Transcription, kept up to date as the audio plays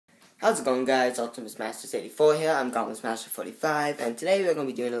How's it going, guys? Ultimate Masters 84 here. I'm Goblin Smasher 45, and today we're going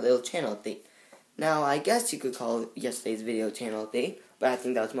to be doing a little channel update. Now, I guess you could call yesterday's video channel update, but I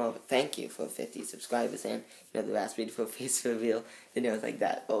think that was more of a thank you for 50 subscribers and, the last video for face reveal, videos like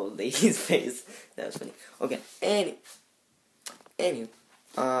that old lady's face. That was funny. Okay,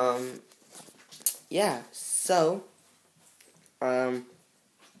 yeah, so,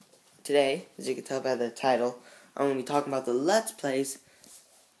 today, as you can tell by the title, I'm going to be talking about the Let's Plays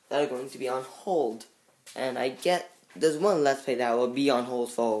that are going to be on hold. And I get there's one Let's Play that will be on hold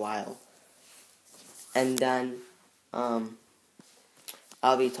for a while. And then I'll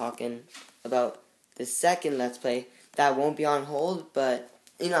be talking about the second Let's Play that won't be on hold, but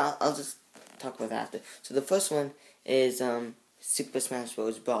I'll just talk about that after. So the first one is Super Smash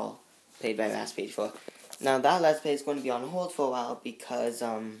Bros. Brawl, played by Raspberry84. Now that Let's Play is going to be on hold for a while because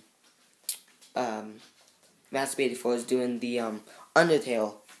Raspberry84 is doing the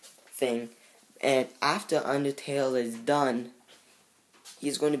Undertale thing, and after Undertale is done,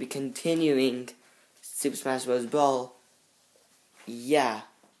 he's going to be continuing Super Smash Bros. Brawl. Yeah.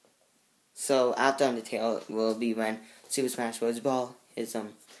 So after Undertale will be when Super Smash Bros. Brawl is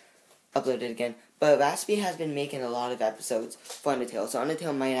uploaded again. But Raspberry has been making a lot of episodes for Undertale, so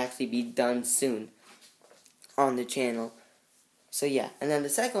Undertale might actually be done soon on the channel. So yeah, and then the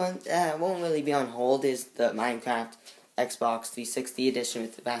second one that won't really be on hold is the Minecraft Xbox 360 edition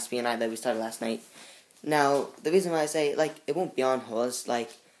with Raspberry and I that we started last night. Now, the reason why I say, it won't be on hold is,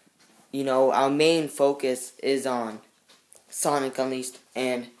 our main focus is on Sonic Unleashed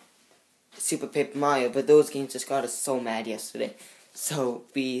and Super Paper Mario, but those games just got us so mad yesterday. So,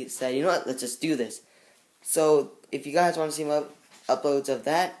 we said, you know what, let's just do this. So, if you guys want to see more uploads of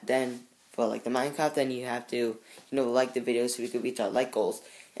that, then, for, the Minecraft, then you have to, like the video so we could reach our like goals.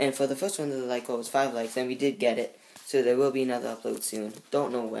 And for the first one, the like goal was 5 likes, and we did get it. So there will be another upload soon.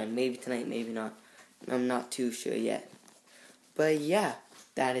 Don't know when. Maybe tonight, maybe not. I'm not too sure yet. But yeah,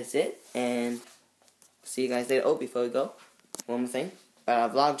 that is it. And see you guys later. Oh, before we go, one more thing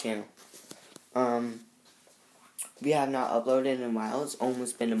about our vlog channel. We have not uploaded in a while. It's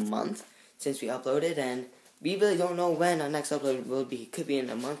almost been a month since we uploaded, and we really don't know when our next upload will be. It could be in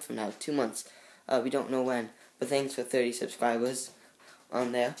a month from now, 2 months. We don't know when. But thanks for 30 subscribers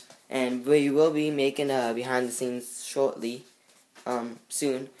on there, and we will be making a behind the scenes shortly,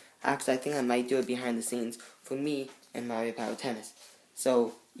 soon. Actually, I think I might do a behind the scenes for me and Mario Power Tennis.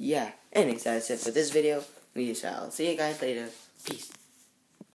 So yeah, anyways, that's it for this video. We shall see you guys later. Peace.